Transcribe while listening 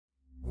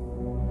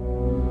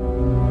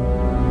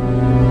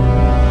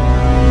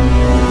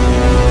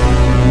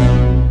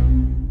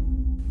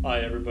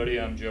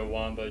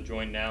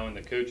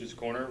the Coach's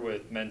Corner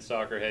with men's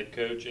soccer head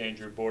coach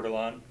Andrew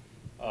Bordelon.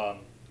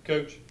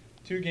 Coach,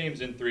 2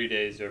 games in 3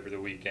 days over the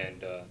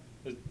weekend.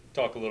 Let's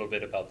talk a little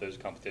bit about those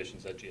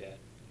competitions that you had.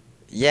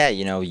 Yeah,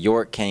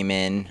 York came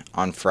in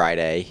on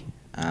Friday.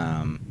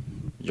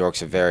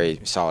 York's a very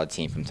solid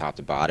team from top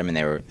to bottom,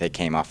 and they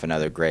came off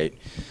another great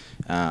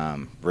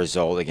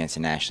result against a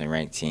nationally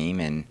ranked team,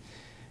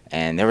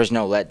 and there was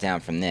no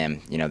letdown from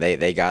them.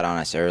 They got on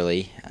us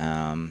early,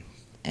 and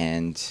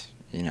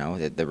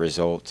the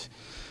result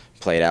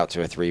played out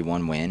to a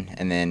 3-1 win,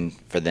 and then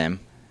for them,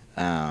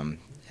 and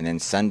then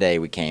Sunday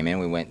we came in,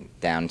 we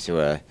went down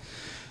 2-0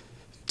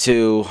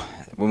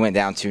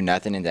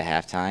 into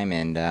halftime,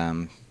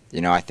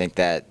 and I think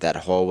that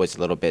hole was a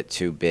little bit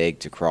too big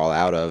to crawl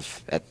out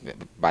of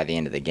by the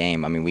end of the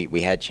game. I mean,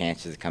 we had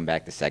chances to come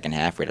back the second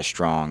half. We had a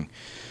strong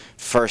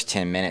first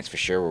 10 minutes for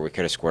sure where we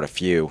could have scored a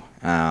few.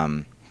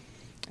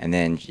 And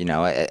then,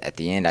 at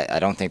the end, I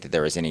don't think that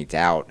there was any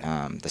doubt.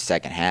 The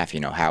second half,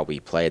 how we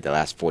played the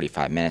last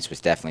 45 minutes was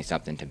definitely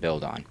something to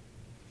build on.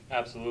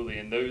 Absolutely.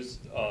 And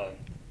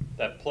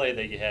that play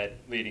that you had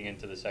leading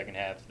into the second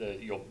half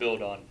that you'll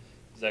build on,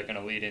 is that going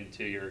to lead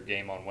into your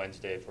game on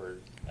Wednesday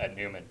at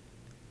Nemuann?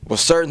 Well,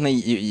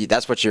 certainly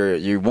that's what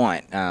you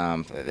want.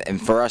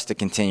 And for us to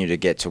continue to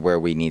get to where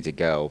we need to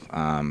go,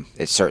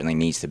 it certainly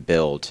needs to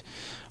build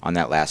on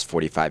that last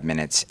 45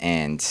 minutes.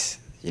 And,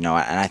 and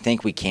I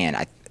think we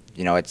can.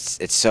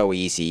 It's so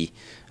easy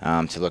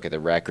to look at the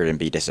record and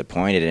be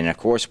disappointed, and of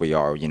course we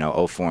are.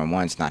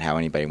 0-4-1 is not how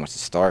anybody wants to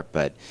start,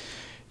 but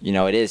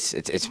it's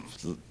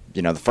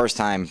the first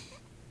time.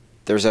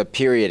 There's a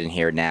period in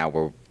here now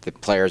where the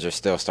players are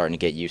still starting to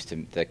get used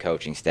to the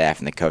coaching staff,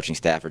 and the coaching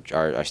staff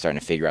are starting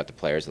to figure out the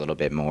players a little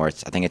bit more.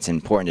 I think it's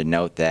important to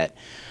note that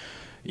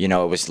it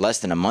was less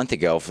than a month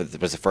ago was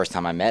the first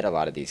time I met a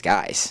lot of these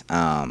guys,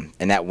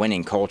 and that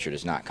winning culture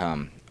does not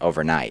come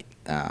overnight.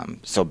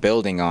 So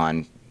building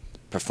on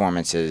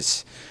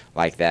performances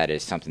like that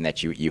is something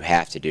that you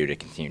have to do to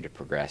continue to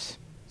progress.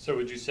 So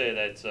would you say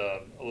that's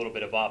a little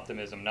bit of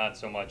optimism, not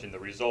so much in the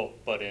result,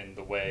 but in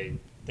the way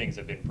things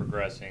have been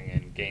progressing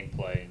and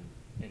gameplay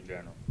in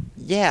general?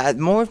 Yeah,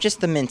 more of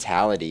just the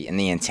mentality and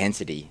the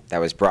intensity that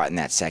was brought in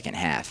that second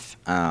half.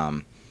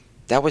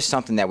 That was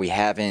something that we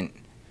haven't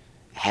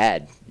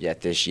had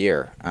yet this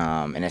year,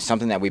 and it's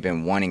something that we've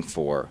been wanting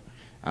for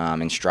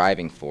and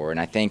striving for.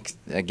 And I think,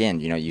 again,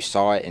 you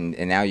saw it,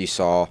 and now you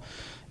saw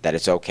that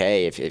it's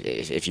okay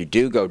if you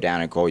do go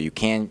down a goal, you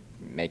can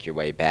make your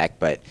way back.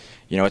 But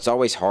it's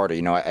always harder.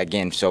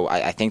 Again, so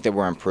I think that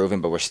we're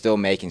improving, but we're still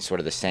making sort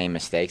of the same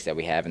mistakes that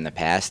we have in the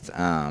past,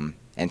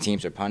 and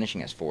teams are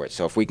punishing us for it.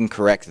 So if we can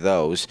correct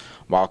those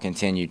while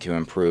continue to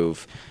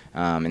improve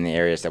in the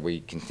areas that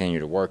we continue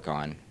to work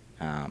on,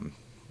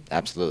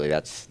 absolutely,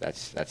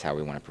 that's how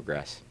we want to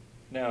progress.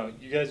 Now,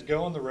 you guys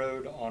go on the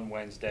road on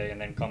Wednesday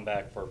and then come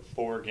back for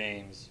 4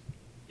 games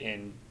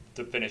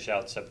to finish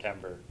out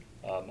September.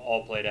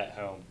 All played at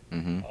home.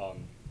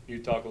 Mm-hmm.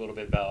 You talk a little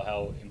bit about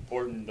how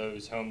important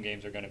those home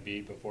games are going to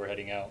be before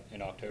heading out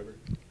in October?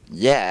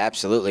 Yeah,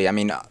 absolutely. I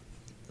mean,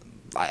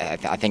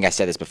 I think I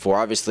said this before.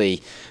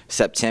 Obviously,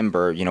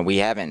 September, we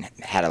haven't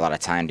had a lot of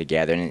time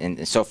together,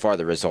 and so far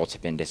the results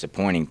have been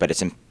disappointing, but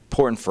it's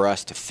important for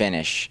us to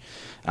finish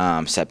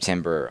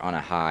September on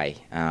a high.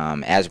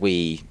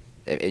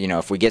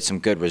 If we get some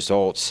good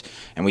results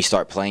and we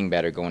start playing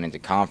better going into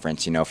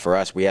conference, for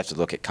us, we have to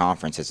look at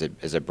conference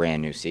as a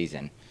brand new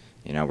season.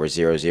 We're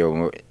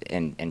 0-0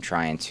 and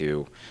trying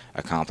to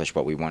accomplish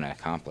what we want to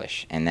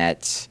accomplish. And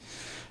that's,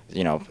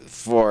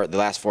 for the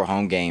last 4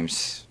 home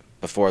games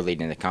before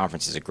leading the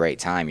conference is a great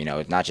time,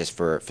 not just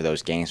for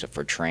those games, but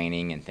for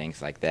training and things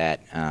like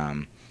that.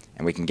 And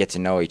we can get to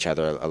know each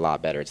other a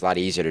lot better. It's a lot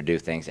easier to do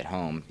things at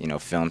home,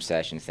 film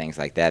sessions, things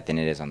like that, than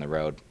it is on the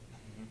road.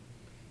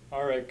 Mm-hmm.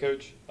 All right,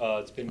 Coach.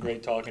 It's been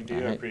great talking to you.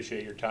 All right. I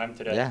appreciate your time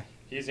today. Yeah.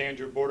 He's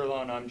Andrew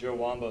Bordelon. I'm Joe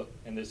Wamba,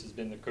 and this has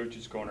been the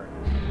Coach's Corner.